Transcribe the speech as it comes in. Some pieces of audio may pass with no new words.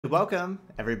Welcome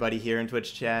everybody here in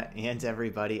Twitch chat and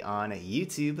everybody on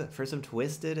YouTube for some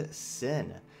Twisted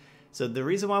Sin. So the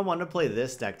reason why I wanted to play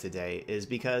this deck today is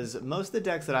because most of the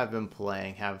decks that I've been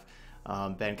playing have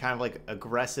been kind of like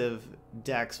aggressive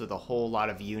decks with a whole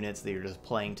lot of units that you're just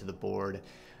playing to the board.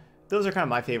 Those are kind of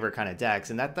my favorite kind of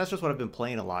decks, and that's just what I've been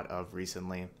playing a lot of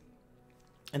recently.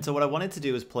 And so what I wanted to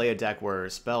do is play a deck where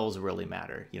spells really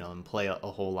matter, you know, and play a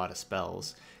whole lot of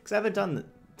spells, because I haven't done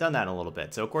that in a little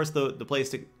bit. So of course the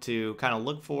place to kind of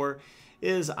look for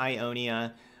is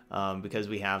Ionia, because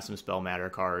we have some spell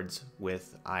matter cards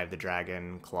with Eye of the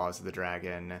Dragon, Claws of the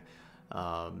Dragon,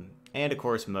 and of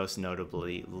course most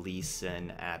notably Lee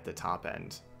Sin at the top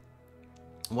end.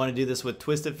 I want to do this with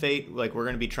Twisted Fate. Like, we're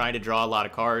going to be trying to draw a lot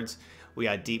of cards. We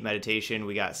got Deep Meditation,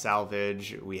 we got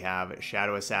Salvage, we have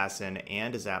Shadow Assassin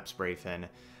and Zap Sprayfin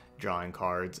drawing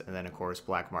cards, and then of course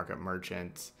Black Market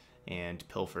Merchant and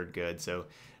Pilfered Goods. So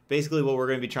basically what we're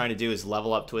going to be trying to do is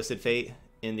level up Twisted Fate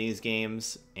in these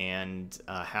games and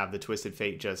have the Twisted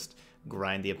Fate just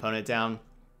grind the opponent down.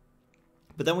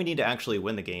 But then we need to actually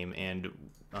win the game and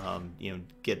you know,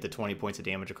 get the 20 points of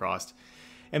damage across.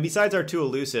 And besides our two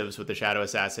elusives with the Shadow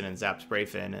Assassin and Zap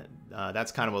Sprayfin,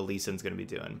 that's kind of what Lee Sin's going to be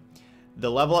doing.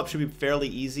 The level up should be fairly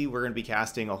easy. We're going to be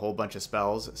casting a whole bunch of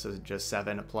spells, so just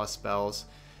 7+ spells.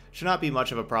 Should not be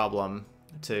much of a problem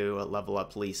to level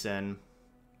up Lee Sin.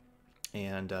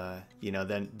 And you know,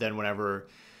 then whenever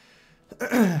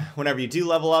whenever you do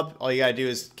level up, all you gotta do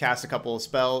is cast a couple of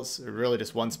spells, or really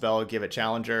just one spell, give it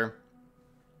Challenger,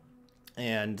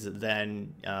 and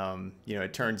then you know,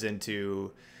 it turns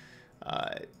into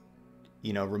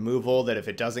you know, removal, that if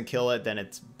it doesn't kill it, then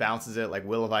it bounces it like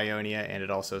Will of Ionia, and it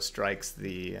also strikes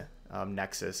the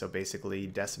Nexus, so basically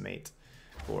decimate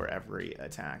for every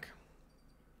attack.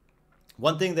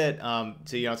 One thing that,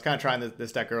 so, you know, I was kind of trying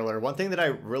this deck earlier. One thing that I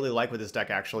really like with this deck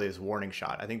actually is Warning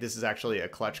Shot. I think this is actually a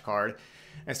clutch card.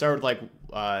 I started with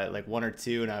like 1 or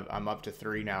 2, and I'm up to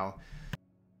 3 now.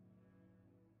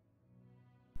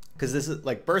 Because this is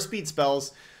like burst speed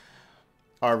spells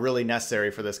are really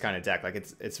necessary for this kind of deck. Like,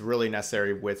 it's really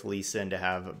necessary with Lee Sin to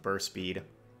have burst speed.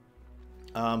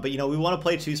 But you know, we want to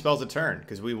play 2 spells a turn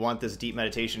because we want this Deep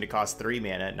Meditation to cost 3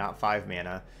 mana, not 5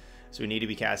 mana. So we need to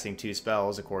be casting 2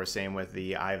 spells, of course, same with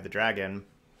the Eye of the Dragon.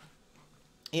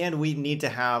 And we need to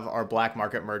have our Black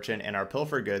Market Merchant and our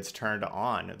Pilfer Goods turned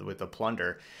on with the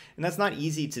Plunder. And that's not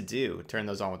easy to do, turn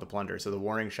those on with the Plunder. So the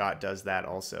Warning Shot does that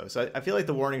also. So I feel like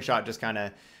the Warning Shot just kind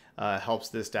of helps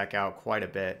this deck out quite a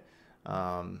bit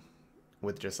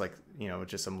with just, like, you know,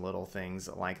 just some little things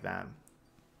like that.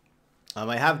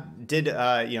 I did you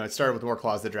know, it started with more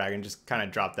Claws of the Dragon, just kind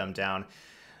of dropped them down.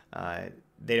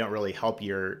 They don't really help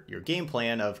your game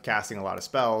plan of casting a lot of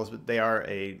spells, but they are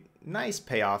a nice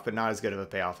payoff, but not as good of a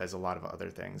payoff as a lot of other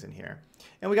things in here.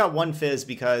 And we got 1 Fizz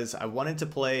because I wanted to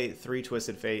play 3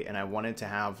 Twisted Fate, and I wanted to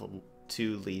have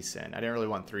 2 Lee Sin. I didn't really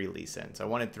want 3 Lee Sin, so I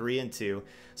wanted 3 and 2.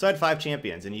 So I had 5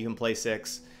 champions, and you can play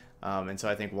 6, and so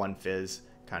I think 1 Fizz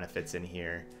kind of fits in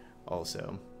here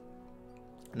also.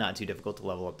 Not too difficult to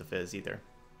level up the Fizz either.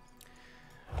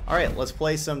 Alright, let's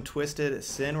play some Twisted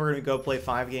Sin. We're going to go play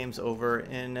 5 games over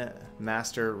in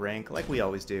Master Rank, like we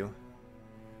always do.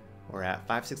 We're at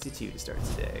 562 to start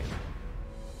today.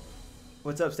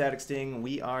 What's up, Static Sting?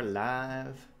 We are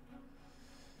live.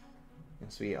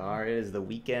 Yes, we are. It is the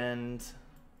weekend.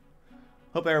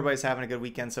 Hope everybody's having a good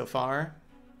weekend so far.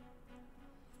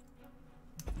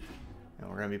 And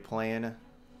we're going to be playing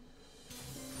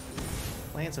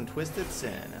some Twisted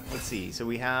Sin. Let's see. So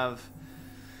we have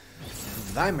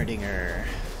Heimerdinger.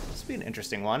 This will be an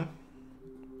interesting one.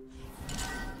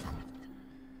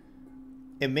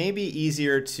 It may be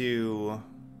easier to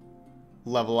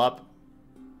level up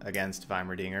against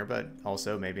Heimerdinger, but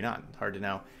also maybe not. Hard to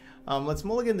know. Let's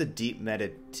mulligan the Deep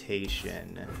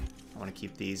Meditation. I want to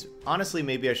keep these. Honestly,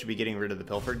 maybe I should be getting rid of the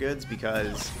Pilfer Goods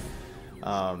because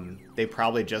they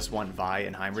probably just want Vi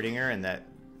and Heimerdinger, and that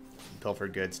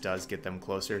Pilfered Goods does get them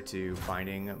closer to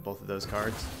finding both of those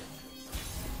cards.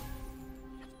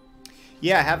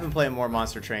 Yeah, I have been playing more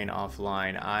Monster Train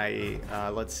offline.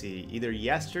 Let's see, either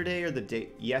yesterday or the day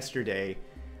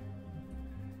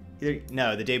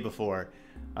the day before.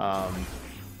 I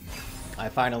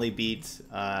finally beat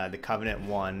the Covenant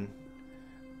 1.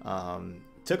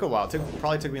 Took a while.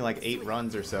 Probably took me like 8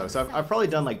 runs or so. So I've probably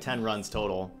done like 10 runs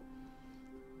total.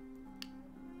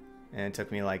 And it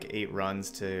took me like 8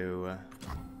 runs to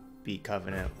beat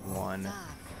Covenant 1.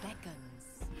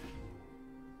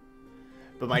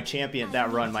 But my champion,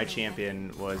 that run, my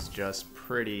champion was just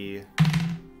pretty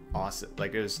awesome.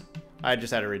 Like, it was, I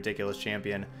just had a ridiculous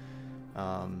champion.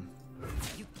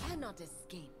 You, cannot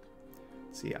escape.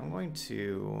 See, I'm going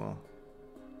to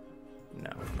No,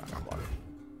 I'm not gonna block.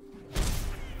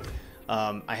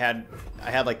 I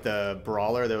had like the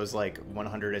brawler that was like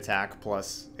 100 attack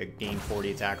plus it gained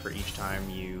 40 attack for each time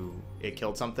it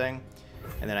killed something,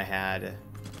 and then I had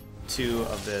 2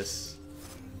 of this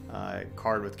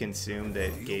card with consume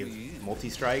that gave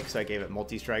multi-strike, so I gave it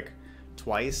multi-strike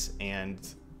twice, and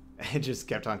it just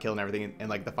kept on killing everything. And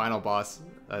like the final boss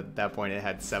at that point, it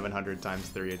had 700 times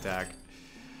 3 attack.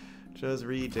 Just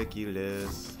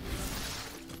ridiculous.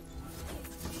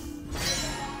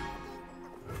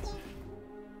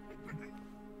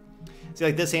 See,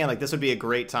 like this hand, like this would be a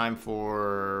great time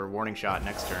for Warning Shot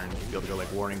next turn. You'd be able to go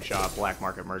like Warning Shot, Black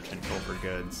Market Merchant, go for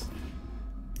goods.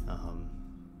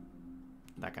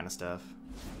 That kind of stuff.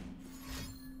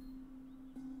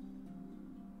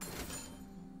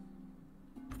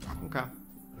 Okay.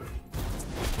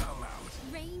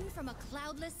 Rain from a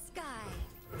cloudless sky.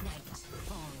 Night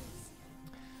falls.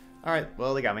 All right.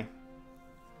 Well, they got me.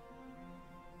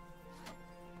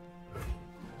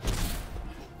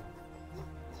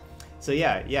 So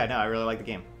yeah, no, I really like the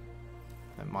game.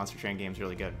 That Monster Train game's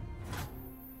really good.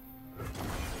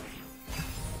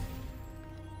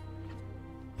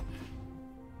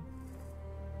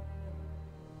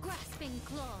 Grasping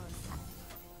claws.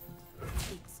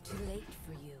 It's too late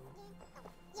for you.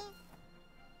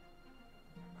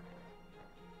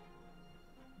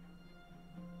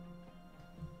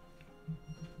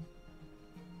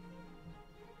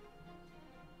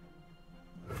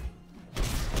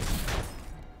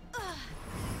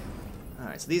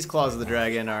 Alright, so these Claws of the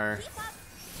Dragon are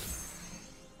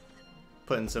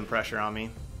putting some pressure on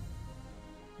me.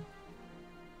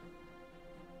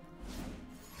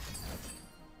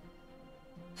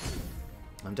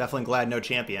 I'm definitely glad no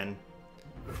champion.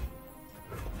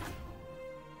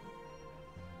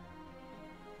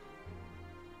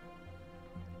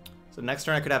 So next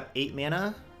turn I could have 8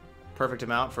 mana. Perfect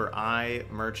amount for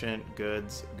Merchant,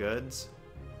 Goods.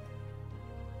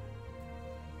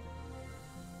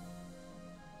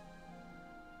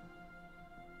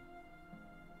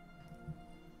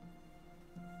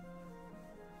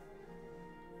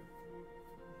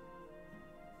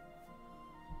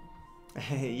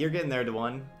 You're getting there,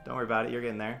 DeOne. Don't worry about it. You're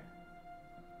getting there.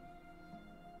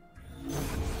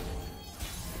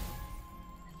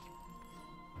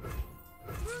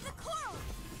 Through the coral.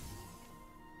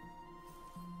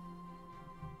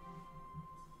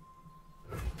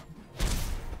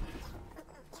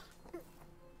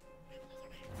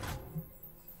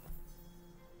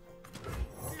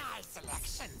 My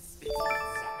selection speaks for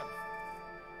itself.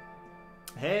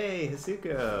 Hey,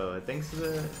 Hasuko.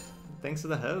 Thanks for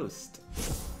the host.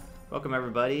 Welcome,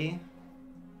 everybody.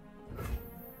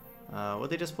 What'd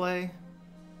they just play?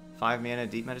 5 mana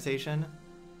Deep Meditation?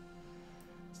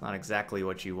 It's not exactly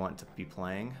what you want to be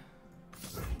playing.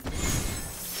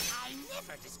 I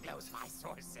never disclose my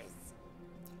sources.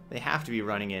 They have to be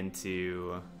running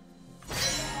into...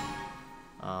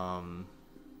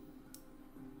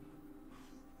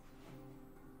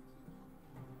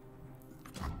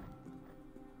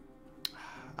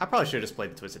 I probably should have just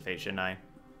played the Twisted Fate, shouldn't I?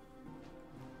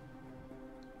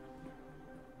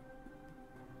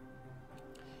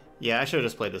 Yeah, I should have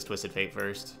just played this Twisted Fate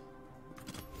first.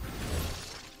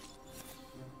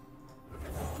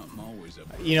 I'm always up.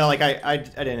 You know, like, I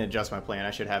didn't adjust my plan.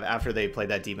 I should have. After they played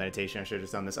that Deep Meditation, I should have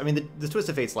just done this. I mean, the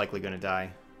Twisted Fate's likely going to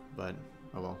die, but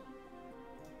oh well.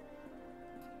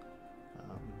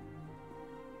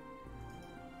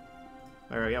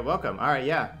 There we go. Welcome. All right,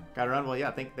 yeah. Got to run. Well,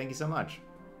 yeah, thank you so much.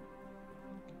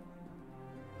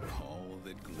 All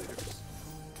that glitters.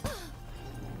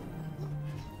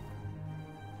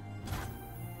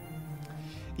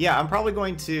 Yeah, I'm probably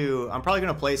going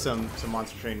to play some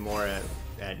Monster Train more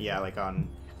at yeah, like on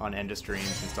end of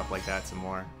streams and stuff like that some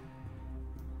more.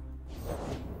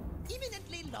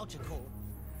 Eminently logical.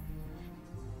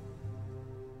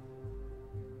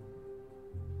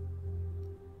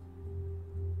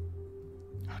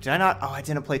 Did I not? Oh, I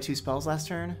didn't play 2 spells last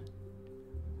turn?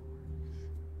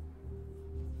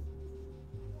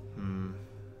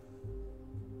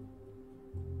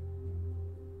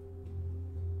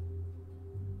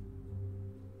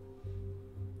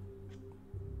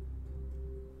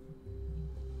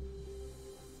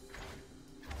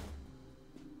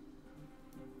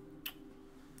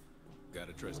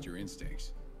 Gotta trust your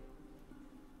instincts.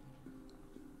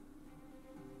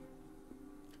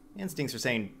 Instincts are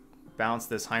saying bounce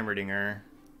this Heimerdinger.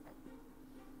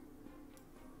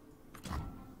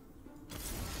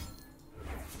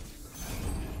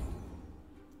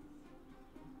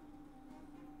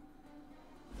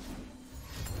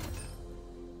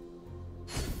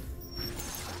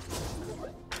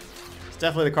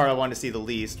 definitely the card I wanted to see the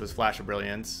least was Flash of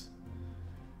Brilliance.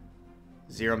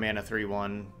 0 mana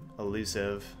 3/1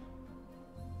 elusive.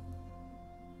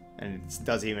 And it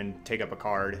doesn't even take up a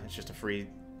card. It's just a free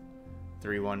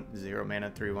 3/1 0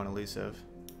 mana 3/1 elusive.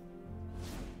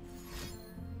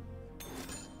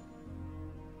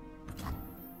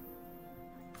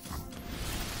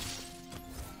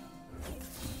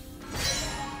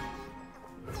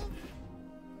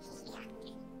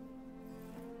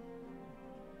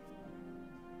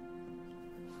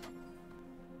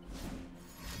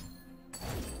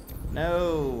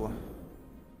 No.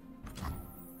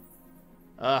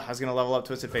 I was gonna level up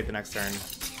Twisted Fate the next turn,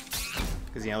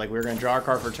 because you know, like we were gonna draw a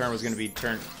card for turn was gonna be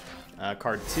turn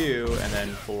card 2, and then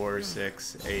 4,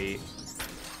 6, 8.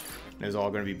 And it was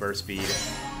all gonna be burst speed.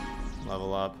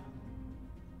 Level up.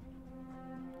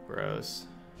 Gross.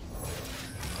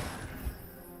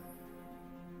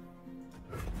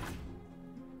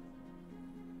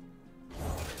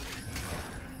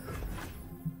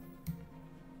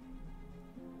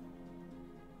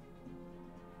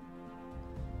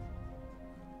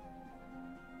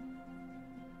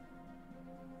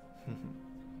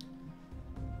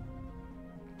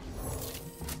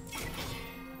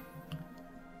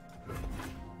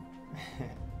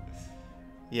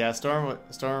 Yeah, Storm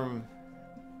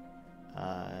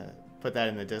put that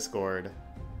in the Discord.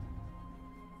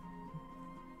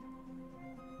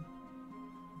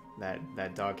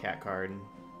 That dog cat card.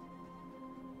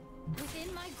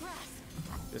 Within my grasp.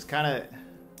 Just kind of,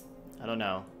 I don't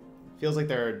know. Feels like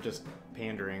they're just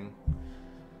pandering.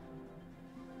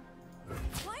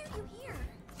 Why are you here?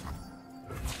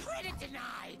 Credit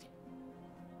denied.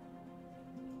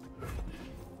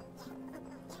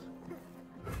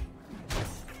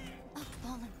 A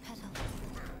fallen petal.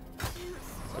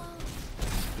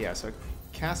 Yeah, so I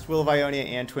cast Will of Ionia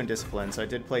and Twin Discipline, so I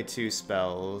did play 2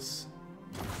 spells.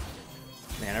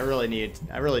 Man, I really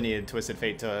needed Twisted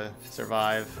Fate to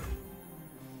survive.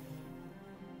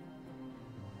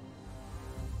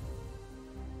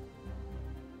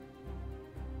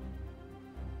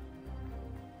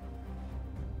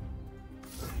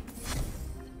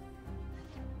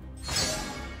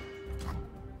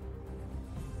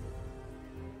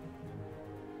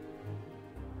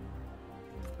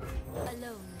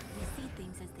 Alone, we see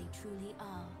things as they truly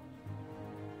are.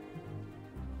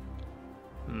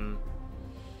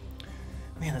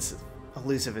 Man, this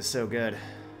elusive is so good.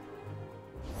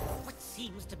 What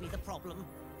seems to be the problem?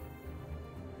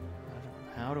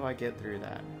 How do I get through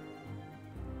that?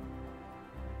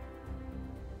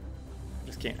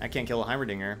 I can't kill a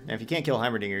Heimerdinger. And if you can't kill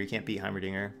Heimerdinger, you can't beat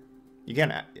Heimerdinger. You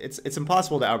can't. It's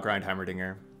impossible to outgrind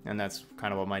Heimerdinger, and that's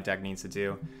kind of what my deck needs to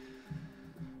do.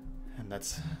 And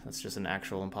that's just an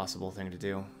actual impossible thing to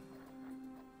do.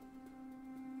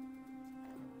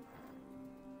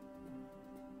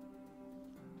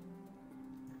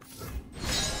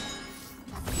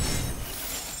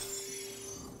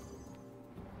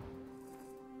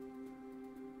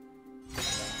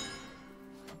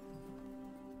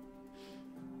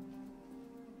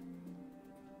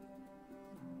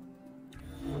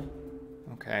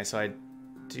 Okay, so I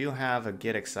do have a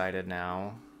Get Excited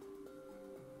now.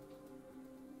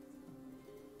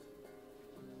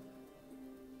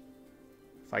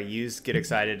 If I use Get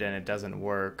Excited and it doesn't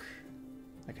work,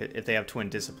 like if they have Twin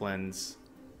Disciplines,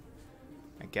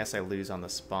 I guess I lose on the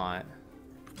spot.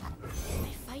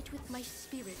 I fight with my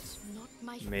spirit, not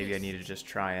my Maybe I fist. need to just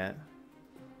try it.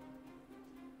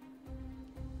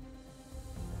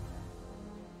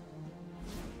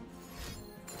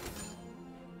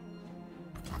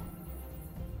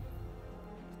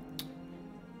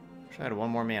 Wish I had 1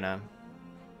 more mana.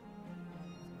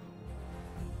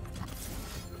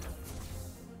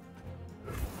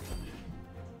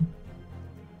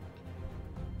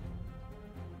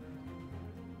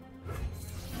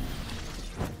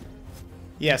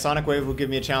 Yeah, Sonic Wave will give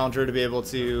me a challenger to be able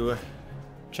to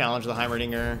challenge the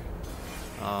Heimerdinger.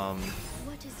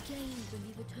 What is gained when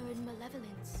we return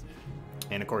malevolence?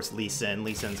 And of course Lee Sin.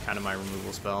 Lee Sin's kind of my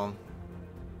removal spell.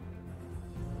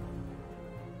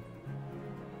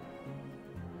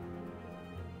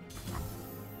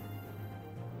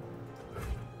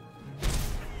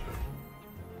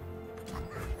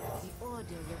 The order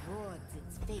rewards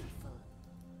its faithful.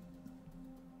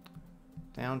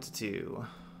 Down to 2.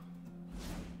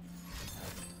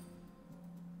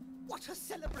 What a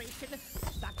celebration!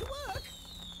 Back to work!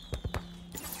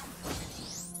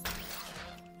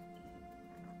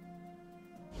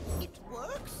 It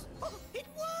works! Oh, it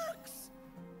works!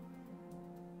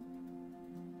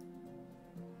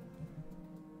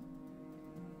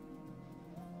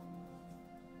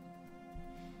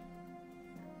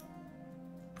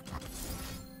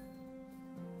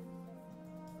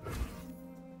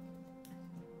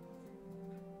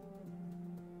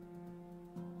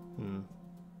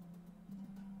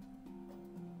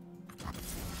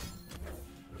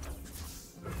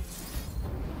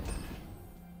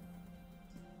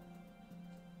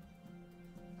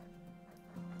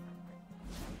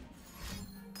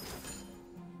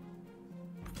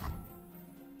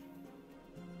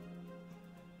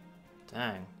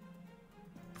 Dang.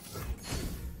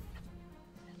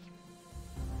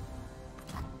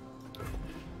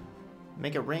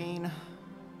 Make it rain.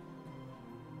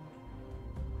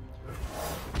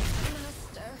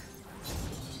 Master.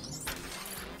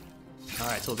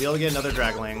 Alright, so we'll be able to get another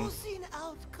Dragling. Foreseen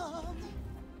outcome.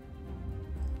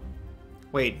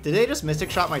 Wait, did they just Mystic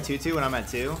Shot my 2-2 when I'm at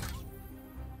 2?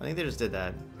 I think they just did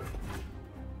that.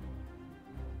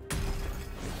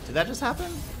 Did that just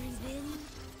happen?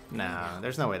 Nah,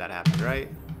 there's no way that happened, right?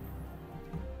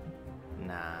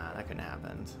 Nah, that couldn't have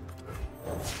happened.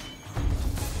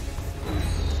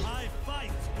 I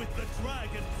fight with the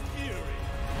dragon's fury.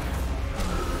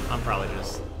 I'm probably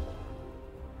just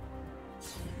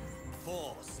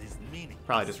Force is meaning.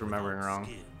 Probably just remembering wrong.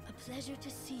 A pleasure to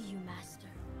see you, Master.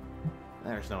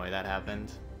 There's no way that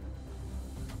happened.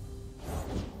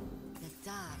 The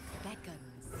dark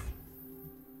beckons.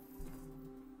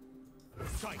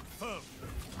 Strike firm.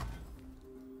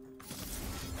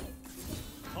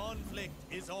 Conflict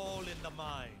is all in the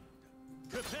mind.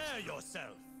 Prepare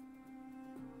yourself.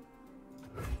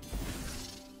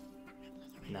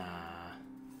 Nah.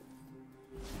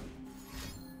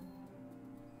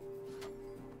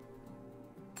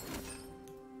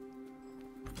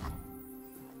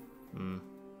 Hmm.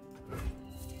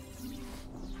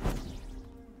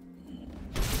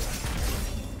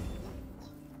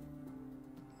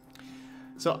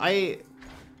 So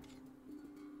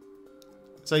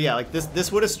yeah, like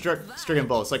this would have stricken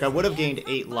both. So like I would have gained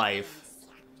 8 life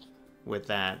with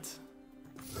that.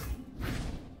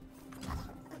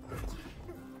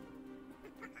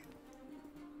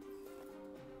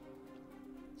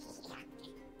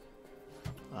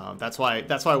 That's why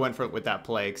I went with that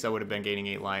play, because I would have been gaining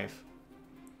 8 life.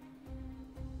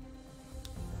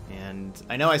 And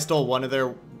I know I stole one of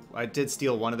their. I did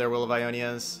steal one of their Will of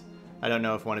Ionias. I don't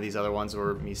know if one of these other ones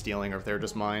were me stealing or if they're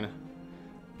just mine.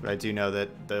 But I do know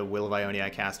that the Will of Ionia I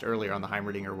cast earlier on the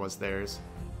Heimerdinger was theirs.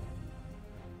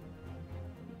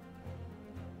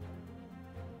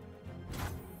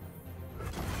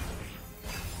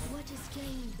 What is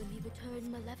gained when we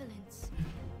return malevolence?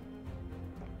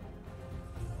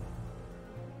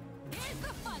 Here's the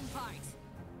fun part!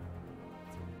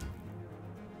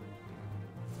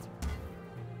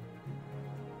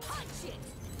 Punch it!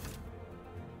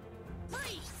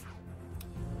 Freeze!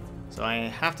 So I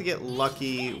have to get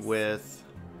lucky with...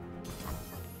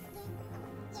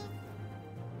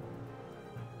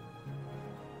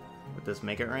 this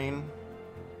Make It Rain.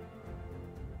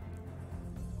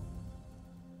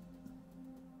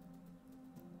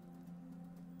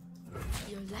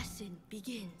 Your lesson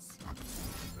begins.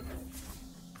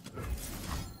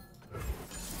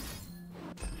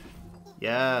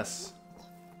 Yes.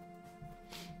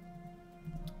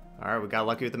 Alright, we got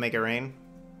lucky with the Make It Rain.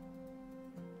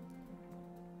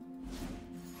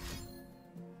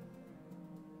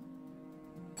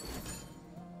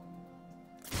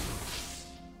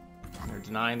 They're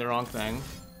denying the wrong thing.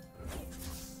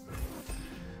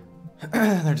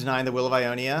 They're denying the Will of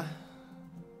Ionia.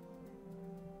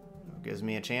 Gives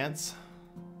me a chance.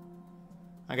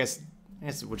 I guess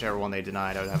whichever one they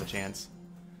denied, I would have a chance.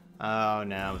 Oh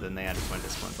no, then they had to Twin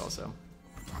Disciplines also.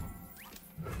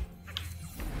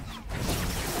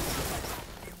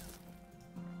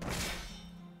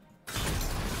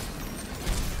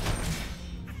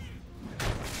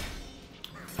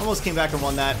 Almost came back and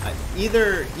won that.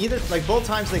 Either like both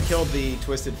times they killed the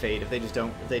Twisted Fate. If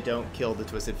they don't kill the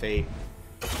Twisted Fate,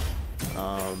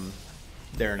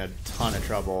 they're in a ton of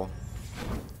trouble.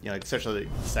 You know, like especially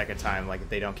the second time, like if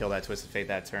they don't kill that Twisted Fate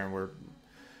that turn,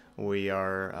 we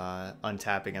are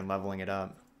untapping and leveling it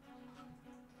up.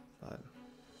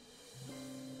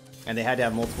 And they had to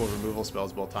have multiple removal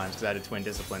spells both times because I had Twin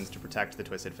Disciplines to protect the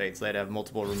Twisted Fate, so they had to have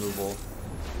multiple removal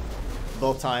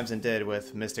both times, and did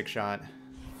with Mystic Shot.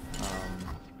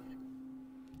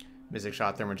 Mystic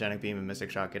Shot, Thermogenic Beam, and Mystic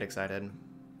Shot, Get Excited.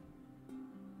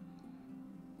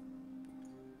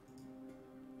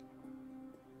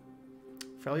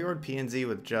 Freljord PNZ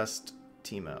with just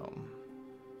Teemo.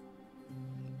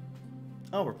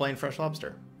 Oh, we're playing Fresh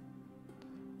Lobster.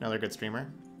 Another good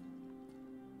streamer.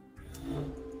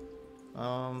 If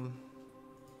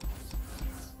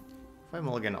I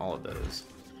mulligan all of those.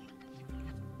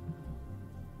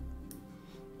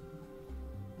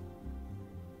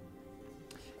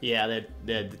 Yeah,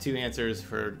 they had the 2 answers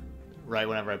for right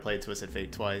whenever I played Twisted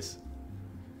Fate twice.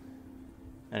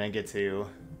 And I didn't get to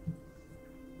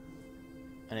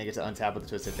untap with the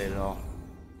Twisted Fate at all.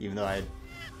 Even though I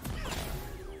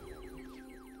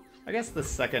guess the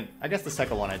second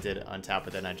one I did untap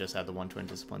it, and I just had the 1 Twin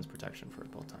Disciplines protection for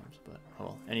it both times. But oh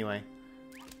well. Anyway.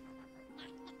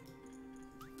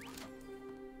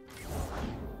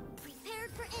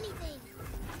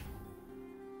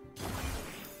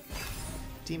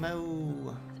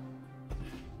 Timo.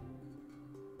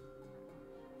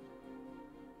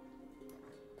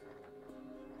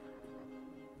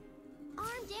 Armed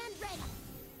and ready.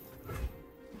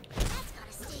 That's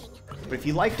gotta sting. But if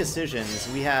you like decisions,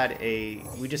 we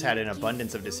just had an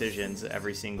abundance of decisions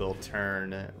every single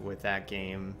turn with that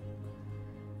game.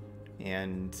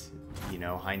 And, you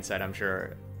know, hindsight, I'm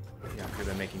sure, you know, could have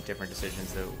been making different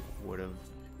decisions that would have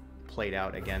played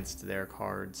out against their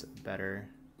cards better.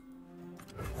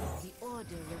 The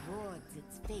order rewards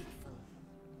its faithful.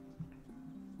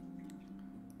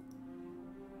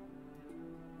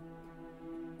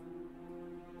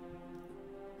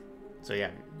 So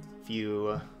yeah, if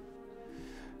you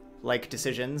like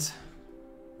decisions,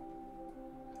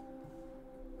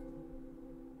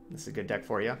 this is a good deck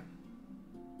for you.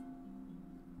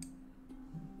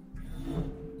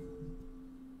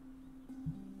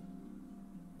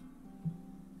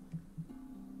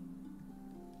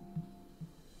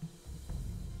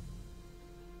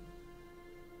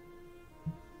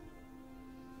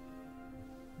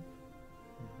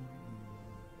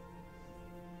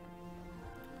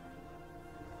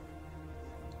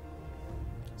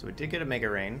 So we did get a Mega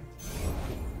Rain.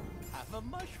 Have a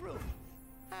mushroom.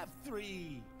 Have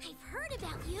 3. I've heard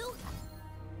about you.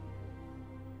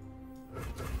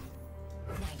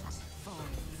 Night falls.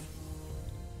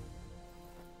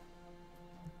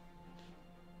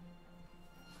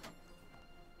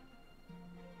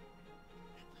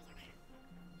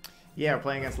 Yeah, we're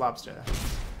playing against Lobster.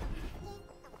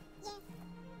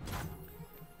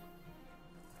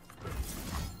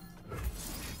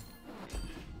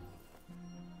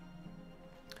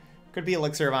 Could be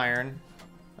Elixir of Iron,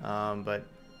 but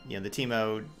you know the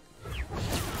Teemo.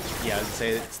 Yeah, I was gonna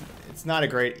say it's not a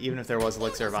great. Even if there was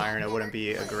Elixir of Iron, it wouldn't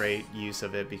be a great use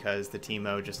of it because the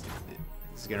Teemo just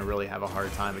is gonna really have a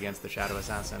hard time against the Shadow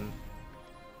Assassin.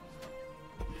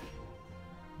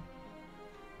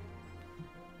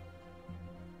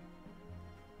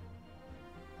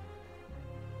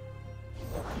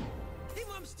 Hey,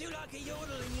 Mom, still like a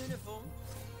yodel in uniform.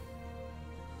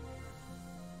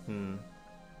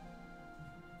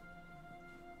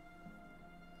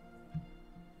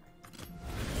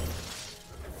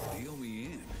 Deal me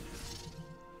in.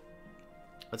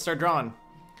 Let's start drawing.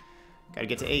 Gotta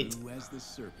get to 8. Who has the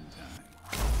serpentine?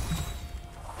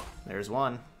 There's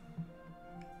one.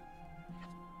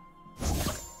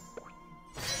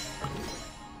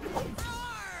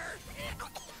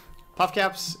 Puff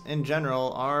caps in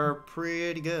general are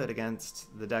pretty good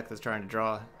against the deck that's trying to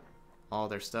draw all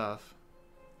their stuff.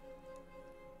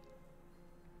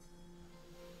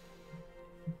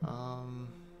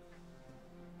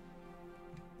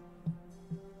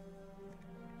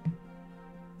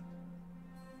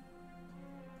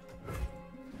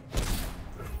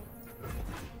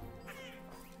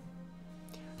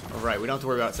 Right, we don't have to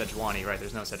worry about Sejuani, right?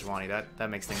 There's no Sejuani. That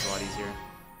makes things a lot easier.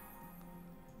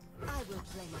 I will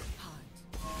play my part.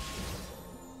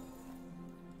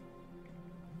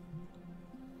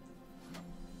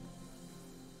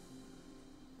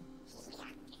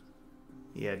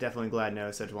 Yeah, definitely glad no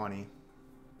Sejuani.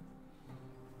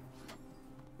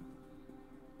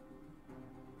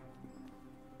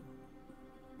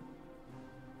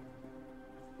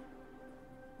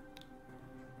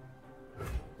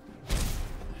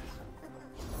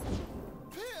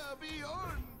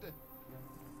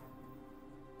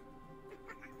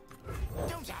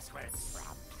 Don't ask where it's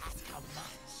from. Ask how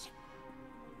much.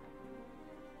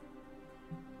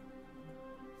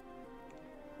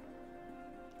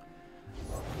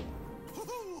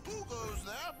 Who goes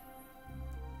there?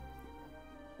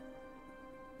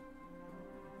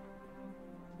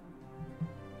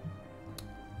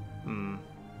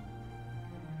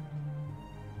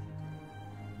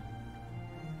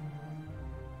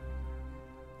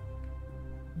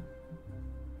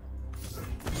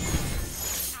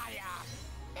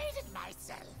 Made it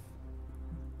myself.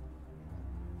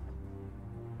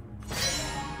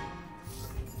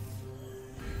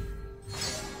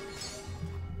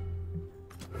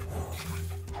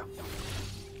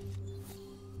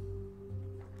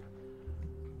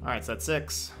 Alright, so that's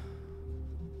 6.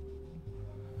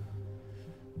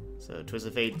 So Twist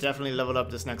of Fate definitely leveled up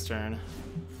this next turn.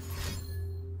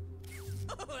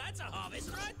 Oh, that's a harvest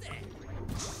right there.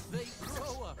 They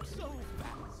grow up so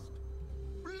fast.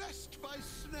 Blessed by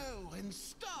snow and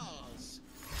stars.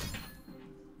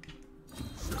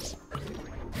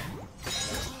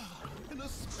 An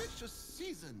auspicious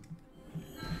season.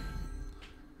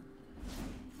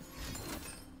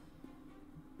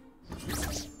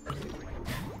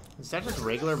 Is that just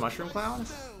regular Mushroom Cloud?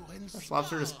 Is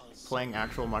Lobster just playing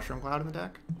actual Mushroom Cloud in the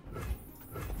deck?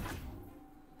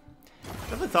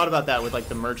 definitely thought about that with like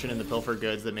the merchant and the pilfer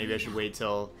goods, that maybe I should wait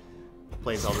till it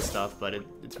plays all the stuff, but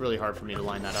it's really hard for me to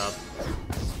line that up.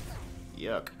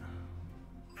 Yuck.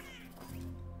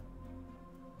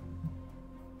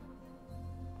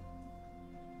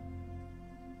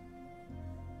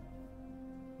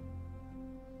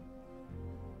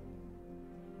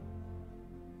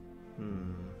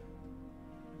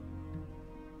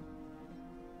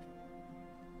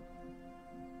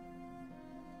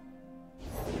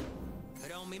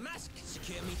 Put on me mask,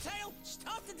 secure me tail,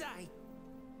 start the day.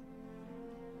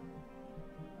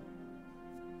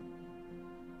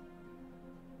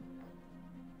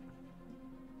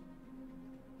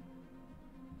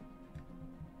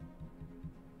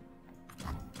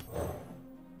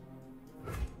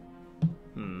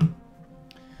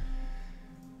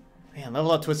 Man,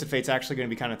 level up Twisted Fate's actually going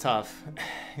to be kind of tough.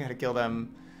 I gotta kill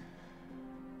them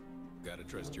Gotta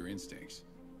trust your instincts.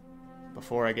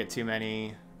 before I get too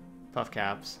many puff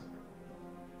caps.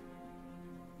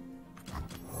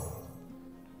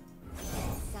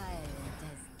 Silent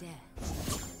as death.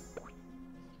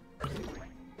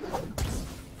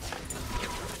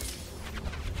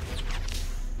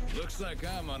 Looks like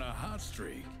I'm on a hot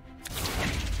streak.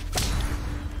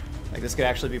 Like, this could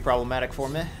actually be problematic for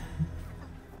me.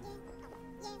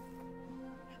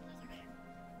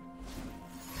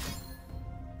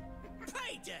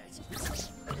 Pay dirt.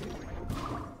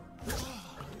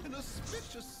 An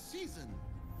auspicious season.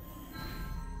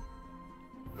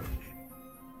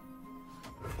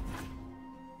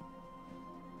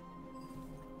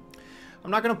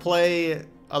 I'm not going to play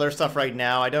other stuff right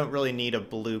now. I don't really need a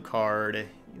blue card.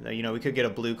 You know, we could get a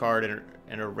blue card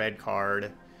and a red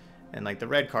card. And, like, the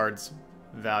red card's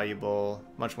valuable,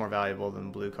 much more valuable than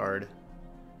blue card.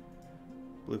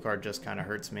 Blue card just kind of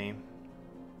hurts me.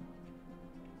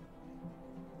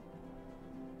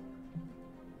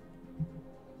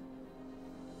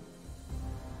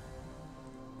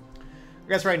 I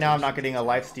guess right now I'm not getting a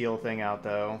lifesteal thing out,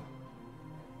 though,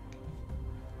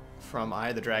 from Eye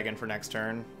of the Dragon for next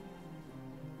turn.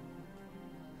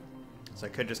 So I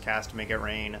could just cast Make It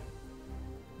Rain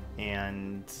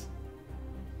and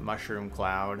Mushroom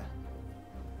Cloud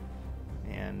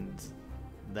and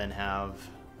then have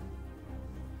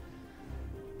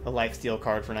a lifesteal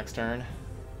card for next turn.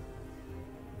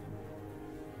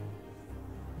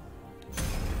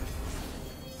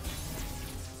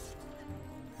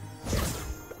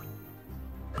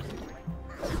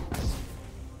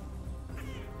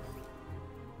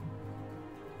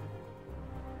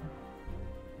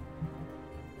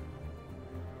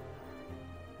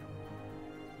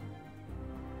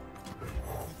 The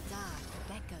dark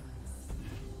beckons.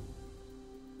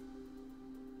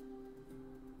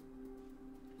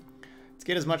 Let's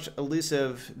get as much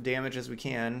elusive damage as we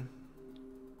can.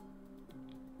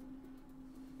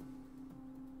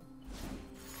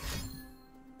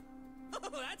 Oh,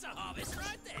 that's a harvest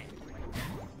right there.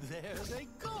 There they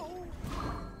go.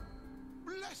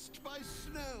 Blessed by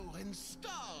snow and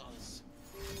stars.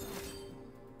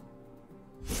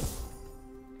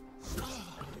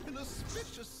 Ah, an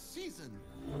auspicious season.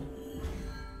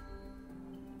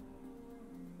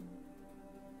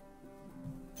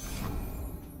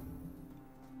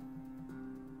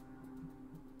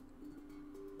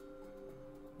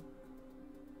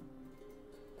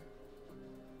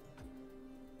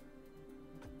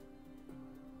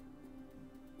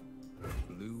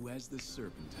 Blue as the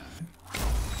serpentine.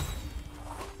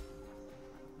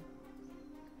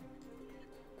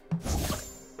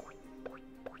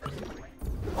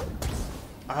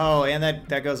 Oh, and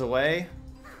that goes away?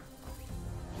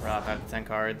 Rough, I have 10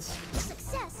 cards.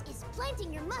 Success is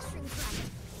planting your mushroom plant.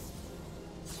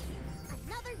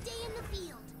 Another day in the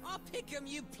field. I'll pick 'em,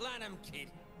 you plant 'em, kid.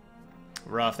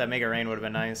 Rough, that Mega Rain would have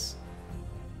been nice.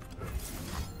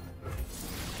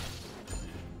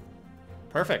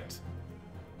 Perfect.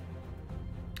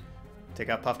 Take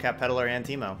out Puffcap Peddler and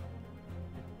Teemo.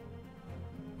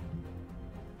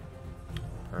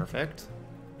 Perfect.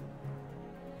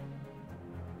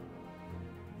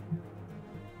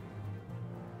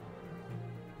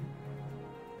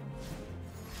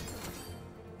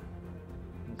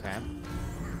 Okay.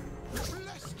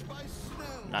 Blessed by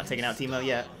snow. Not taking out Teemo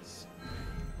yet.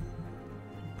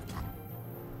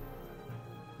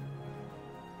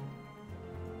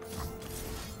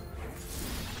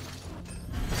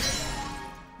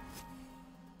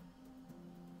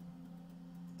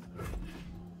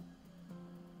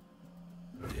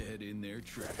 Dead in their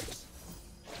tracks.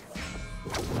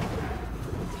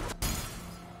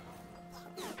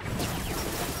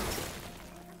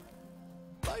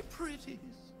 My pretties.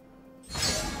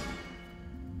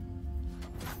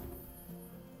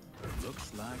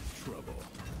 Looks like trouble.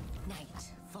 Night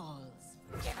falls.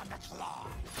 Give him the claw.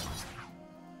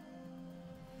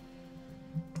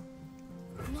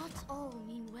 Not all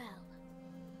mean well.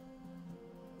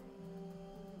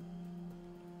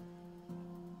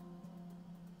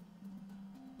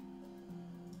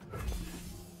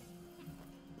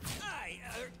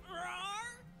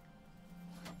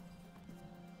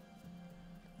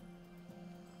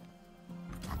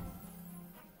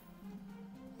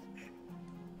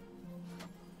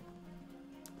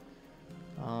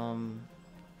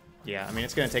 Yeah, I mean,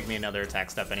 it's going to take me another attack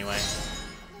step anyway.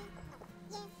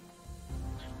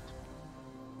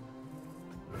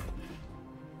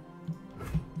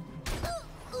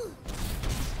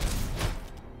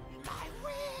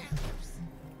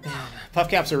 Puff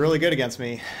caps are really good against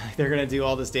me. They're going to do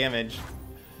all this damage.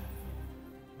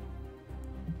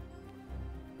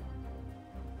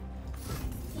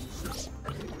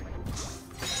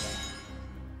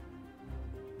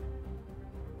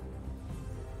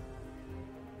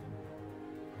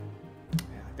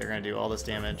 They're going to do all this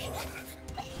damage.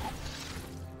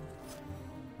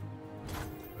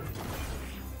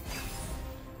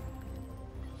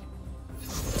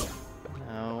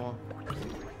 No.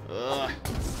 Ugh.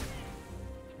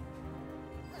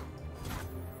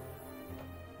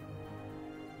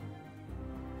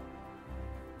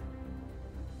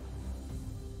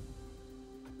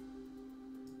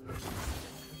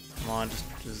 Come on,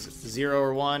 just 0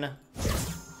 or 1.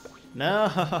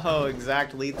 No,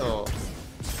 exact lethal.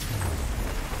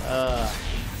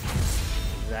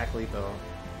 Exact lethal.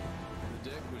 The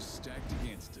deck was stacked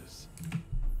against us.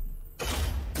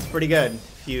 It's pretty good.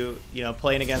 If you know,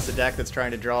 playing against a deck that's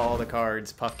trying to draw all the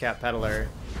cards, Puffcap Peddler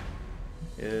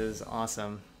is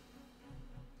awesome.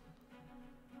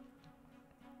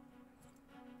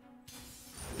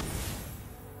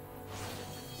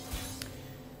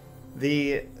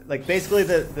 Basically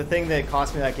the thing that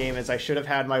cost me that game is I should have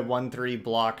had my 1-3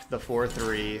 blocked the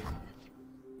 4-3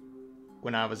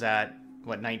 when I was at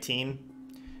what, 19,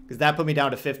 because that put me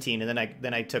down to 15, and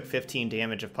then I took 15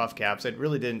 damage of puff caps. It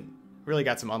really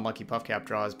got some unlucky puff cap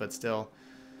draws, but still,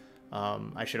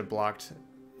 I should have blocked.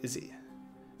 It's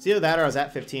either that or I was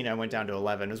at 15, I went down to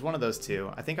 11. It was one of those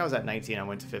two. I think I was at 19, I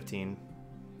went to 15.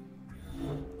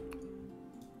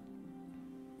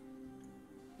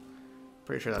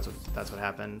 Pretty sure that's what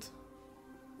happened.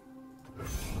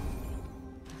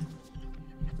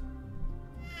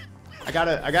 I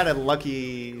got a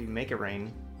lucky make it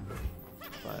rain,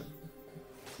 but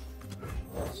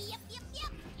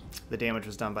the damage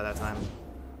was done by that time.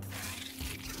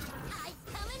 I'm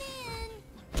coming in.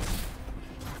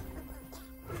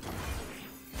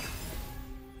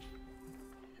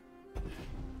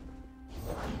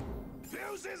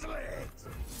 Fuse is lit.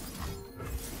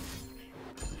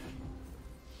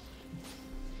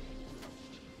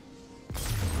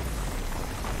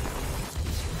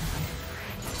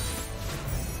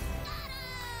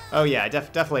 Oh yeah, I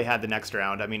definitely had the next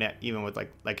round. I mean, even with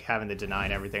like having the deny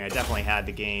and everything, I definitely had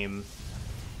the game.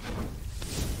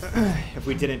 If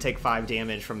we didn't take 5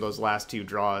 damage from those last 2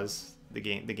 draws, the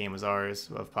game was ours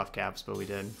of puff caps, but we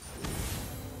did.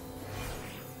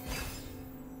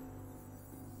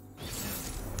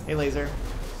 Hey, Laser.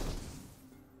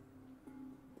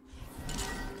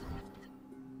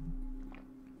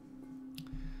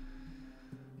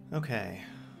 Okay.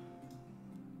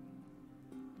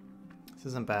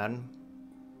 This isn't bad.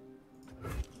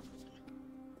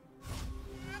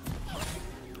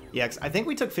 Yeah, I think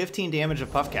we took 15 damage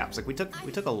of puff caps. Like we took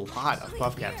a lot of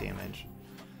puff cap damage.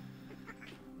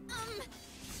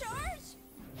 Charge?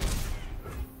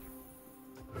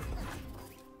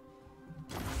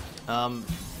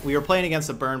 We were playing against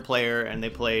a burn player, and they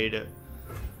played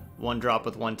 1 drop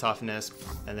with 1 toughness,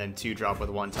 and then 2 drop with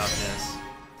 1 toughness,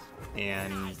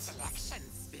 and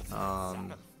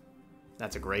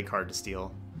that's a great card to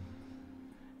steal.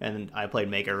 And I played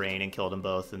Make It Rain and killed them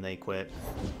both, and they quit.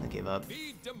 They gave up. The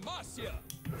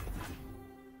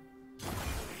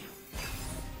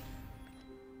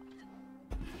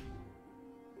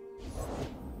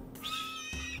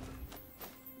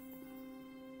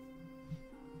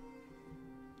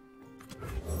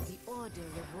order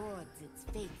rewards its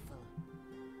faithful.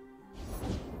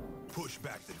 Push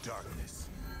back the darkness.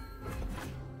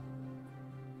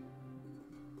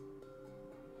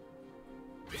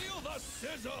 Feel the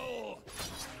sizzle!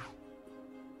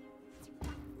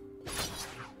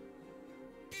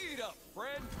 Eat up,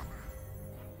 friend.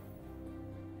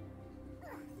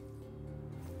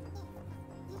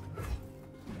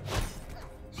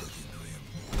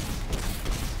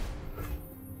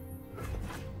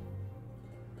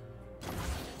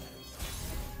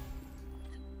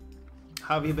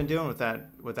 how have you been doing with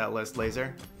that list,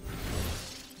 Laser?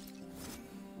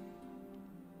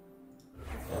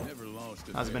 Never lost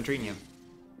a How's it been treating you?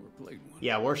 or played one.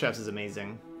 Yeah, War Chefs is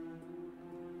amazing.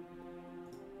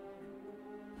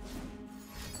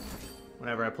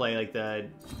 Whenever I play like the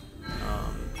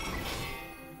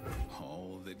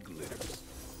All that glitters.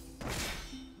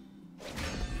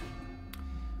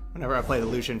 whenever I play the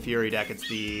Lucian Fury deck, it's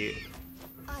I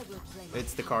will play.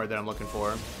 the card that I'm looking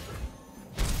for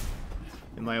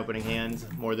in my opening hand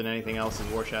more than anything else is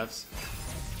War Chefs.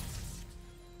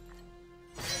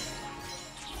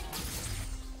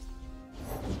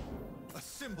 A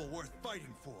symbol worth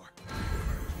fighting for.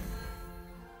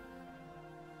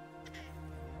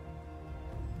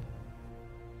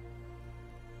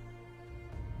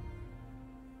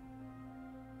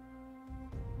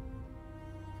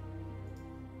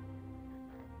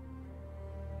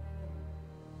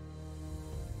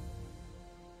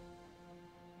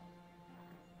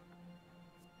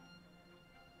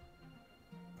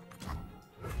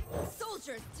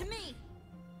 Soldiers, to me!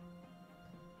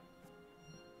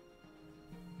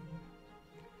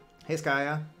 Hey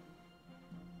Skya.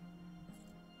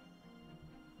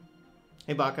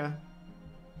 Hey Baka.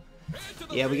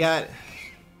 Yeah, we got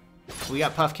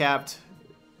puff capped.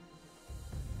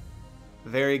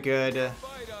 Very good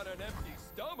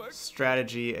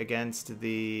strategy against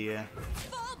the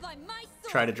Fall by my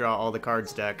sword! try to draw all the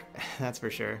cards deck. That's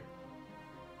for sure.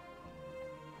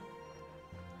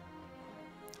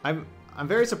 I'm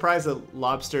very surprised that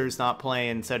Lobster's not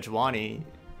playing Sejuani.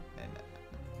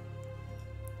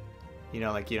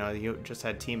 You just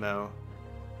had Teemo.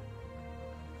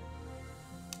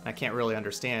 I can't really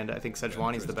understand. I think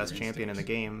Sejuani's the best champion in the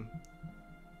game.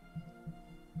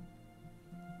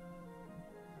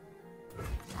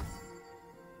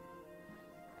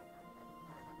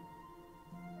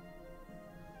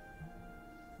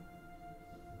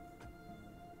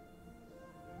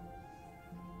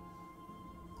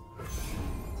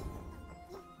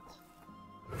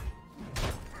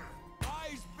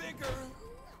 Eyes bigger.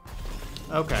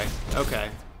 Okay, okay.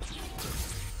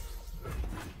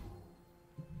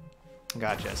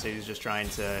 Gotcha, so he was just trying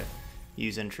to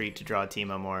use Entreat to draw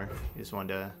Teemo more. He just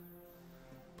wanted to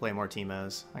play more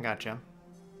Teemos. I gotcha.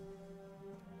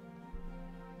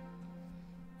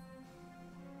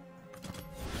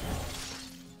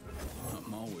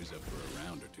 I'm always up for a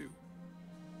round or two.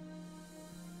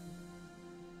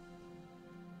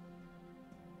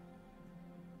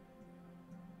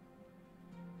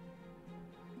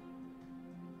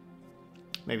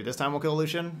 Maybe this time we'll kill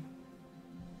Lucian?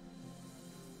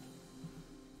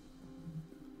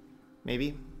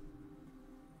 Maybe?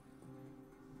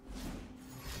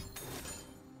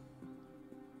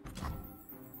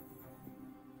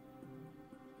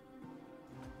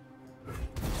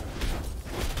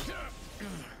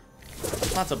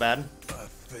 Not so bad. I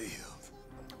failed.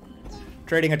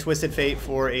 Trading a Twisted Fate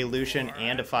for a Lucian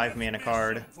and a 5-mana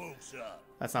card.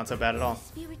 That's not so bad at all.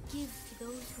 Spirit gives to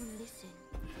those who listen.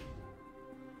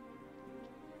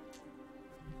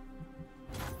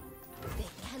 They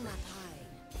cannot hide.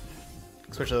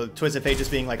 Especially the Twisted Fate just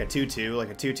being like a 2-2.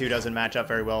 Like a 2-2 doesn't match up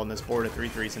very well in this board of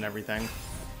 3-3s and everything.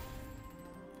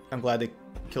 I'm glad they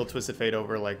killed Twisted Fate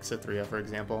over like Cithria, for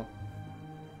example.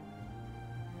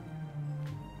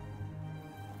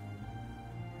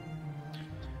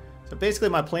 So basically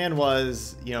my plan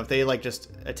was, you know, if they like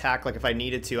just attack, like if I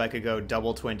needed to, I could go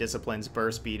double Twin Disciplines,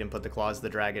 Burst Speed, and put the Claws of the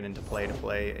Dragon into play to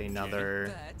play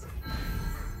another...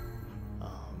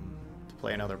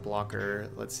 play another blocker.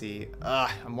 Let's see.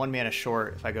 I'm 1 mana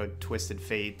short if I go Twisted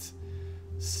Fate,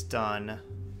 Stun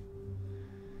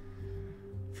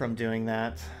from doing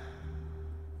that.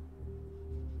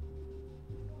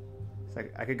 So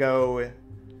I could go...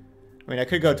 I mean, I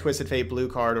could go Twisted Fate blue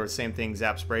card, or same thing,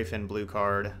 Zap Sprayfin blue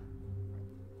card.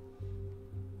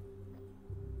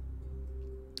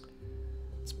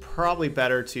 It's probably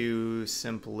better to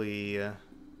simply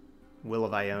Will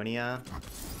of Ionia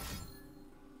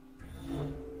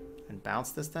and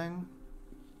bounce this thing.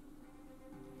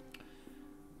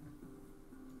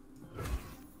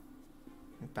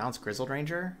 Bounce Grizzled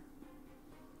Ranger.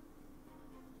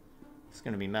 It's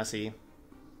gonna be messy.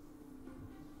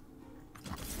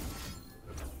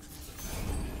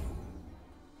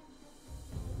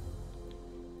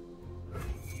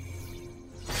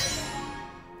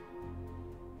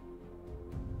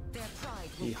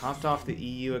 He hopped off the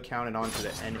EU account and onto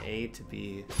the NA to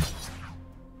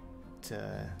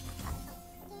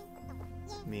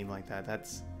meme like that.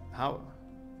 That's how...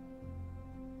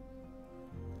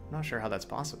 I'm not sure how that's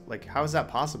possible. Like, how is that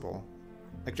possible?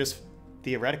 Like, just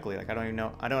theoretically, like, I don't even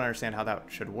know. I don't understand how that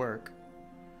should work.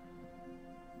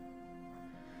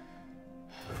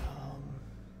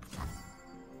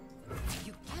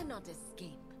 can't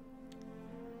escape.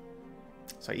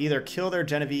 So I either kill their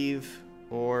Genevieve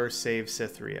or save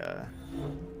Cythria.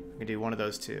 I can do one of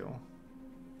those two.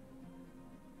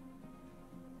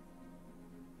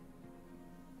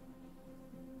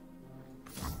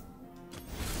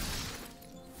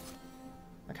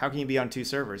 Like, how can you be on two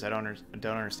servers? I don't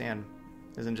understand.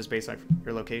 Isn't it just based on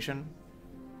your location?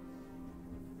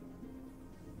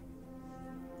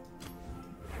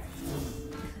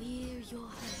 Clear your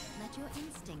head. Let your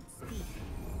instincts speak.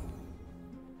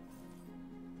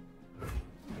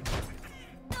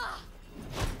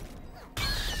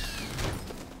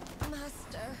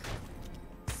 Master.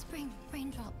 Spring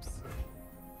raindrops.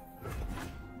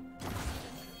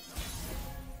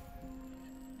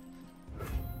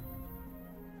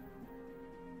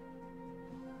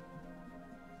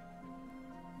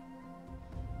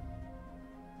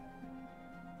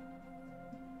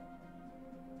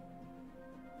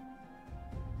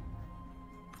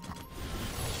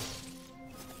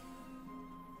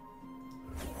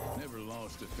 Never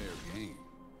lost a fair game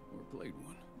or played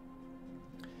one.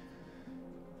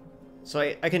 So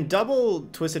I can double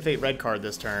Twisted Fate red card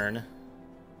this turn.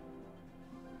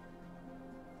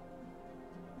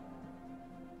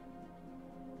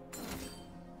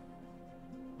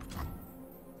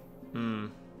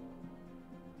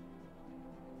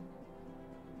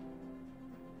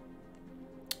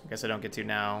 I guess I don't get to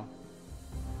now.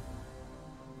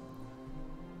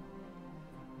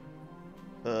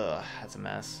 Ugh, that's a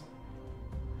mess.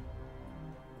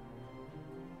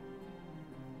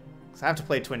 I have to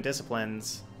play Twin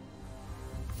Disciplines.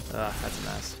 Ugh, that's a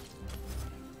mess.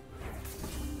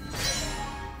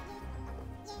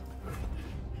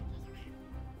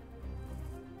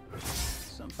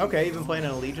 Okay, you've been playing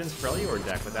an Allegiance Freljord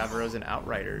deck with Avaros and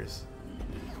Outriders.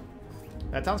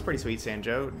 That sounds pretty sweet,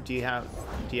 Sanjo. Do you have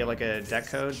like a deck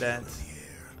code that...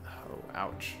 Oh,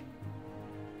 ouch.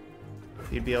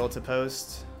 You'd be able to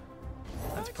post?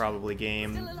 That's probably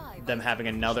game. Them having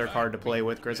another card to play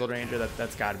with Grizzled Ranger,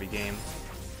 that's gotta be game.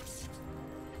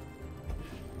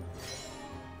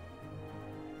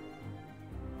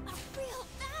 A real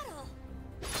battle.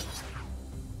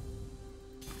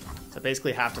 So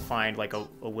basically have to find like a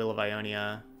Will of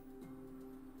Ionia.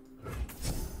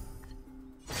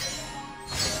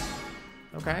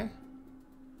 Okay.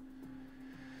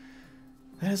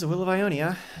 That is a Will of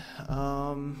Ionia.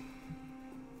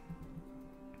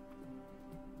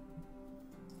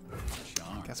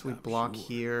 I guess we block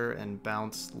here and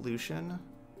bounce Lucian.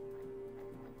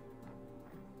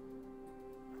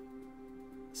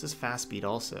 This is fast speed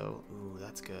also. Ooh,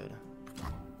 that's good.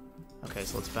 Okay,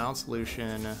 so let's bounce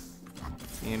Lucian,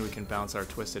 and we can bounce our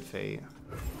Twisted Fate.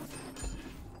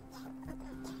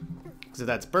 Because if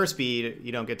that's burst speed,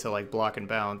 you don't get to like block and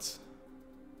bounce.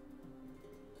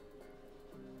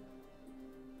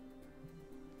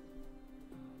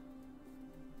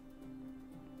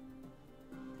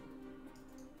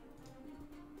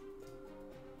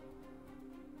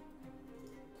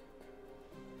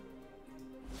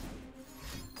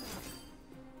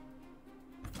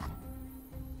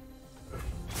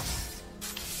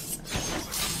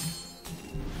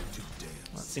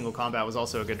 Single combat was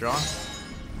also a good draw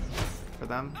for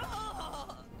them.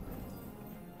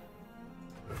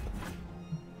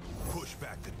 Push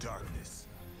back the darkness.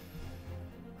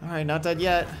 Alright, not dead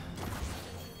yet.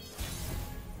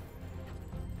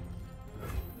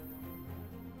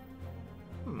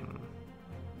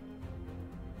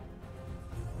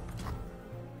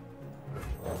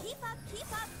 Keep up,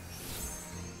 keep up.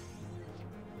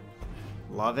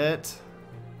 Love it.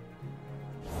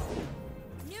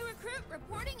 New recruit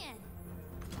reporting in.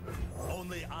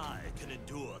 Only I can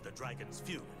endure the dragon's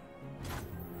fury.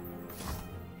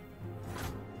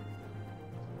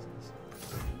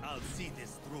 I'll see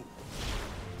this through.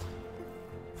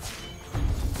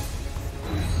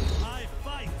 I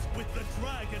fight with the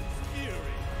dragon's fury.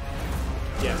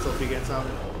 Yeah, still against some.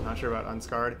 Not sure about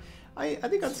Unscarred. I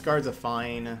think Unscarred's a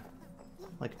fine,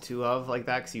 like 2 of like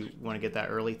that, because you want to get that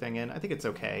early thing in. I think it's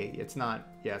okay. It's not,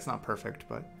 yeah, it's not perfect,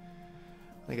 but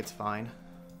I think it's fine.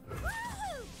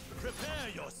 Prepare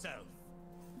yourself.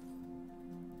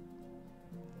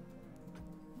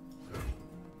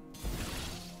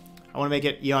 I want to make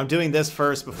it, you know, I'm doing this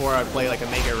first before I play like a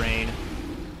Mega Rain.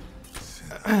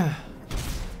 I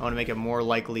want to make it more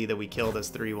likely that we kill this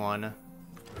 3-1.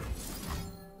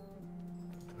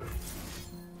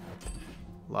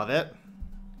 Love it.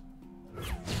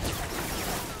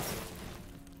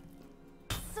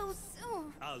 So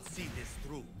soon. I'll see this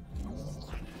through.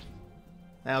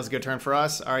 That was a good turn for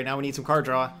us. Alright, now we need some card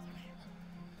draw.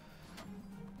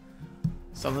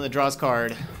 Something that draws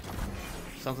card.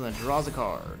 Something that draws a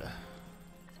card.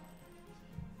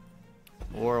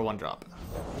 Or a 1-drop.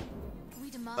 We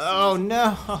demand Oh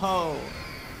no!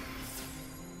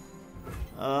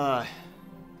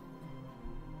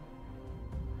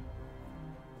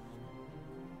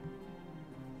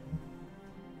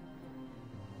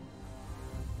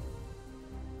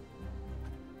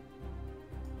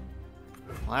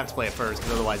 I'll have to play it first,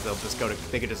 because otherwise they'll just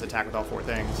they could just attack with all 4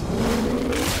 things.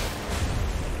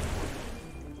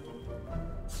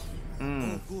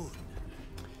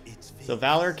 So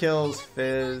Valor kills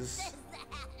Fizz.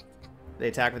 They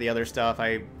attack with the other stuff.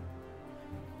 I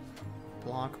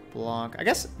block. I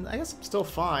guess I'm still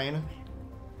fine.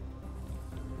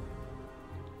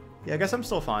 Yeah, I guess I'm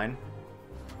still fine.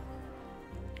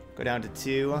 Go down to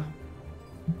 2.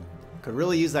 Could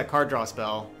really use that card draw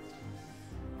spell.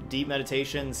 Deep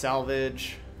Meditation,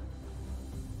 Salvage,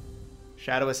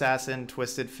 Shadow Assassin,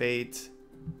 Twisted Fate,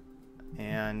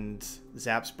 and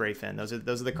Zap Spray Fin. Those are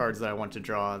the cards that I want to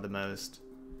draw the most.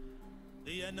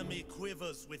 The enemy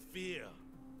quivers with fear.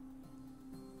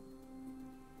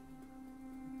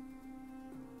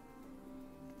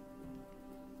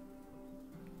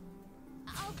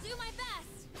 I'll do my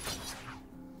best.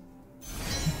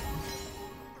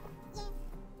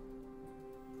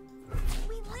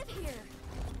 We live here.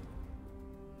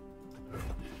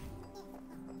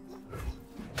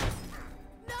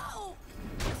 No.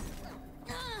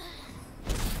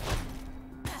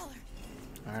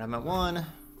 Alright, I'm at 1.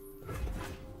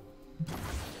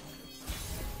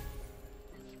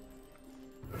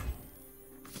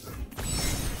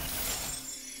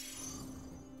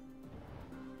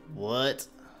 What?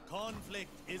 Conflict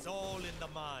is all in the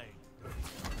mind.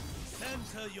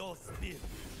 Center your spirit.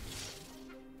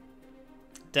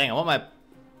 Dang, I want my...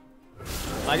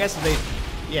 I guess they...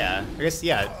 Yeah, I guess,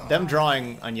 yeah, them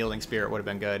drawing Unyielding Spirit would have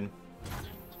been good.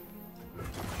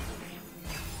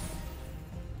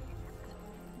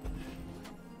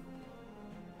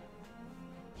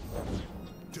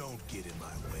 Don't get in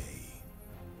my way.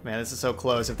 Man, this is so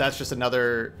close. If that's just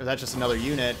another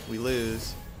unit, we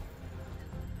lose.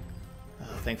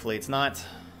 Thankfully, it's not.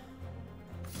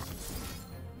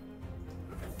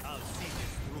 I'll see this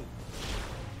through.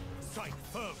 Strike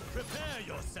firm. Prepare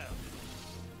yourself.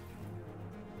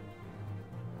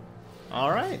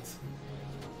 All right.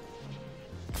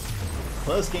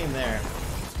 Close game there.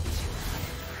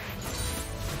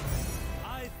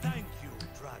 I thank you,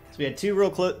 Dragon. So we had 2 real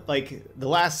close, like the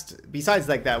last, besides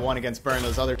like that one against Burn,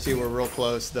 those other 2 were real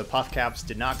close. The Puff Caps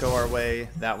did not go our way.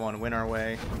 That one went our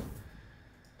way.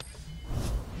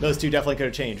 Those 2 definitely could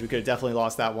have changed. We could have definitely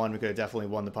lost that one. We could have definitely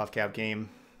won the Puff Cap game.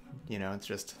 You know, it's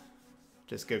just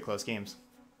good close games.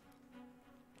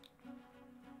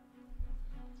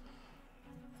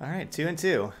 All right, 2 and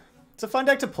 2. It's a fun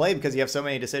deck to play because you have so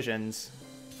many decisions.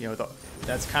 You know,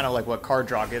 that's kind of like what card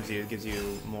draw gives you. It gives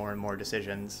you more and more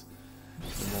decisions,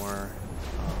 the more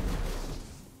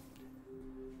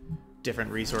different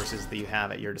resources that you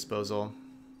have at your disposal.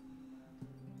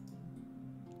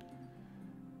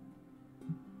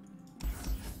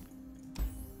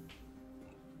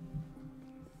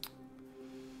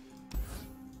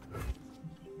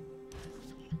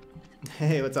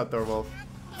 Hey, what's up, Thorwolf?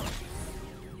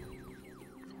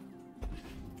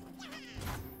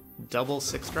 Double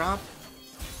 6-drop?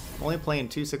 I'm only playing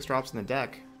 2 6-drops in the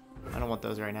deck. I don't want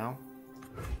those right now.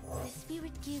 The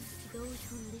spirit gives to those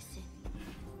who listen.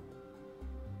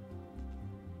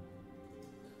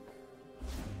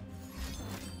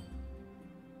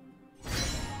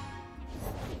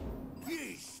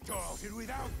 Ye started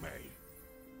without me.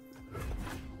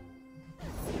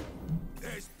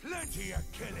 There's plenty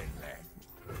of killing left.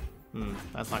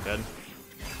 That's not good.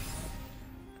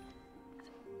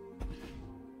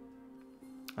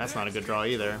 That's not a good draw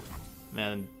either.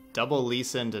 Man, double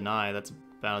Lisa and deny, that's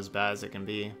about as bad as it can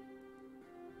be.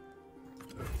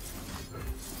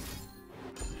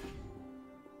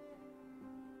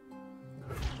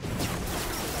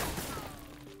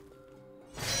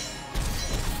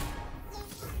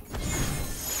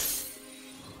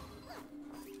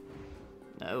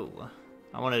 No.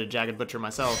 I wanted a Jagged Butcher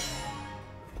myself.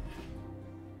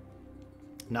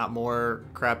 Not more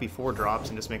crappy 4-drops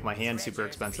and just make my hand super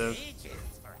expensive.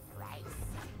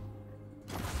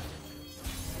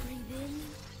 Breathe in,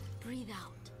 breathe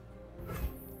out.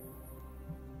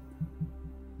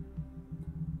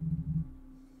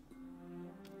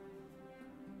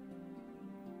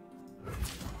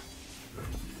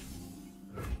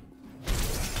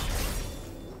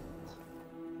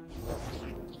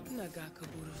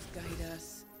 Nagakaburu's guide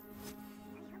us.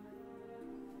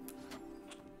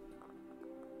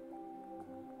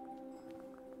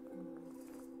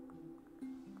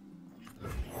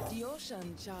 The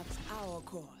ocean charts our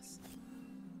course.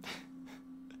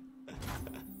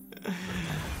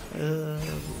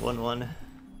 1/1.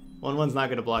 1/1's not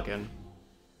gonna block in.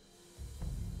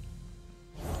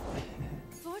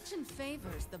 Fortune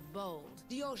favors the bold.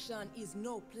 The ocean is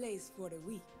no place for the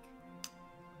weak.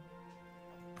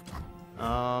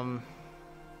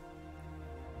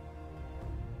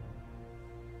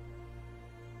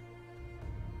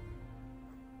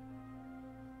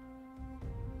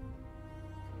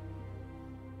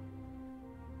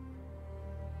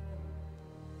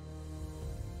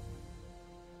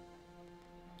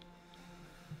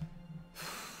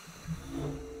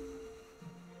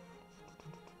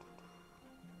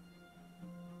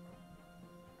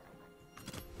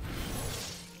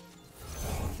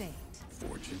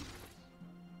 Fortune.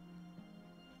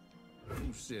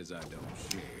 Who says I don't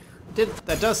share?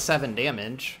 That does 7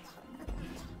 damage.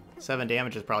 7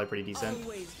 damage is probably pretty decent.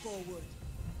 Always forward.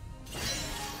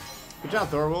 Good job,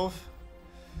 Thorwolf.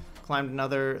 Climbed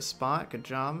another spot. Good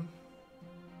job.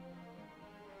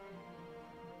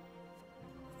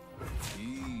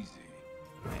 Easy.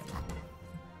 Right.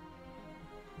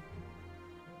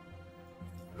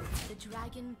 The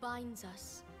dragon binds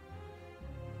us.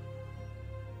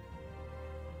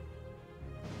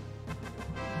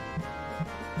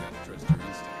 Gotta trust your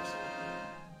instincts.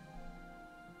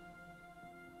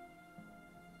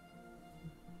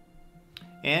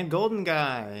 And Golden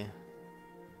Guy.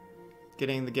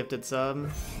 Getting the gifted sub.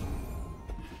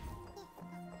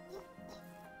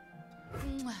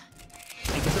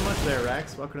 Thank you so much there,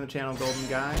 Rex. Welcome to the channel, Golden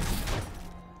Guy.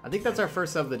 I think that's our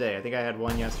first sub of the day. I think I had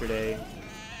one yesterday.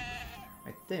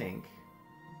 I think.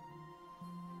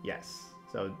 Yes.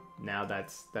 So now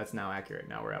that's now accurate.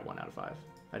 Now we're at 1 out of 5.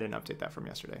 I didn't update that from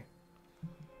yesterday.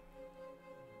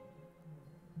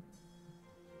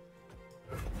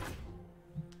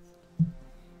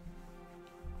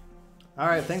 All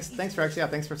right, thanks, Rex. Yeah,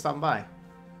 thanks for stopping by.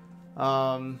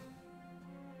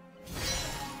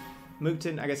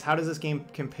 Mookton, I guess, how does this game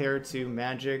compare to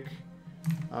Magic?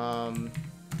 You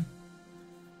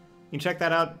can check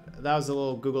that out. That was a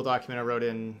little Google document I wrote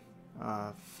in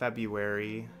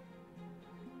February.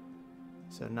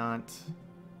 So not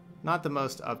the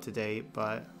most up to date,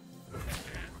 but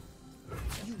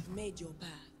You've made your path.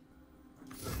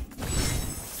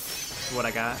 what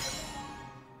I got.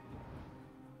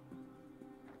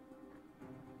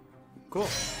 Cool.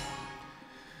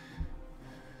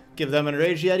 Give them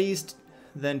enraged yetis,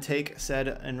 then take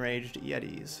said enraged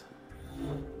yetis.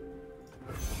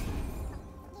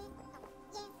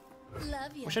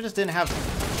 Love you. Wish I just didn't have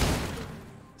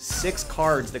 6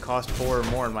 cards that cost 4 or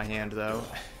more in my hand, though.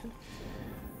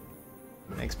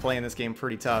 Makes playing this game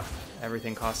pretty tough.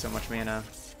 Everything costs so much mana.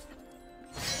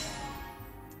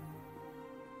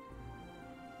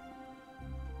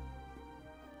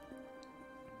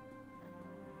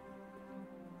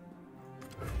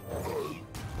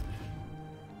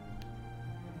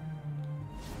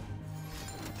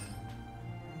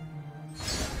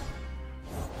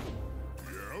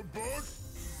 Yeah, boss?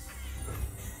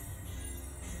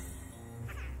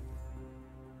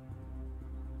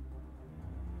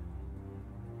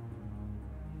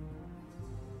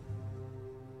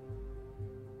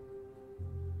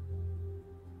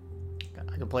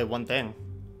 I can play one thing.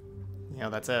 You know,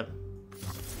 that's it.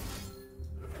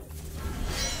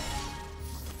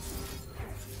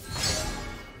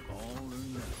 All or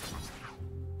nothing.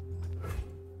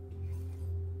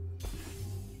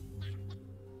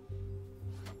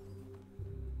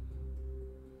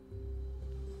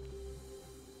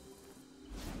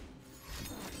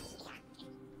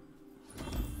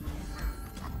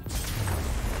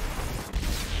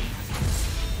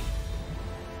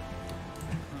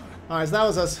 Alright, so that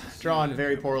was us drawing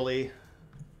very poorly.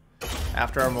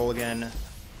 After our mulligan,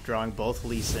 drawing both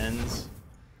Lee Sins.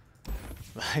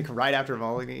 Like, right after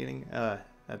mulliganing.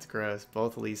 That's gross.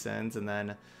 Both Lee Sins, and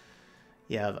then,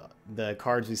 yeah, the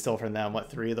cards we stole from them,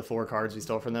 what, 3 of the 4 cards we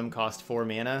stole from them cost 4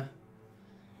 mana?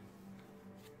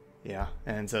 Yeah,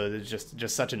 and so it's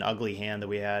just such an ugly hand that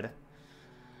we had.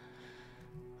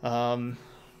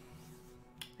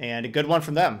 And a good one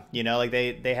from them, you know, like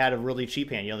they had a really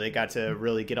cheap hand, you know, they got to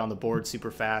really get on the board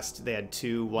super fast. They had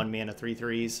 2 1-mana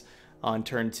 3/3s on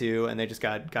turn 2, and they just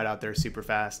got out there super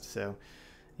fast. So,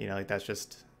 you know, like that's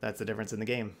the difference in the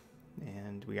game,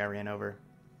 and we got ran over.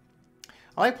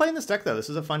 I like playing this deck though.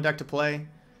 This is a fun deck to play.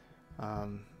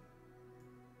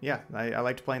 Yeah, I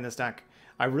liked playing this deck.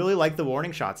 I really like the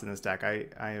warning shots in this deck. I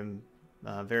am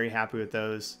very happy with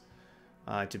those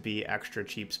to be extra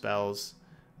cheap spells.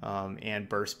 And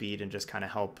burst speed, and just kind of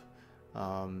help,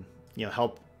 you know,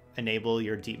 help enable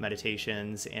your deep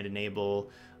meditations and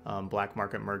enable black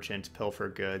market merchant, pilfer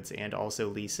goods, and also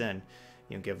Lee Sin.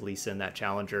 You know, give Lee Sin that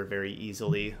challenger very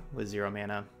easily with 0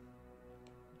 mana.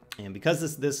 And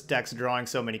because this deck's drawing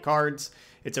so many cards,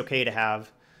 it's okay to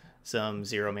have some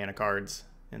 0 mana cards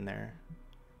in there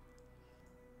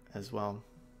as well.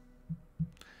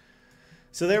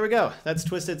 So there we go. That's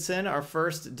Twisted Sin, our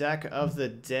first deck of the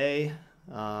day.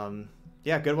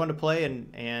 Yeah, good one to play,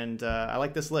 and I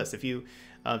like this list. If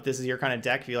this is your kind of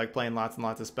deck, if you like playing lots and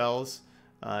lots of spells,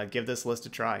 give this list a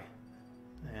try.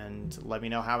 And let me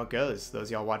know how it goes. Those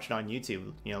of y'all watching on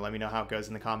YouTube, let me know how it goes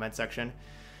in the comment section.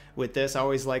 With this, I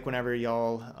always like whenever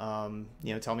y'all,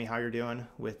 tell me how you're doing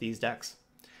with these decks.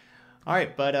 All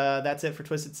right, but that's it for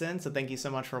Twisted Sin. So thank you so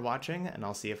much for watching, and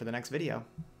I'll see you for the next video.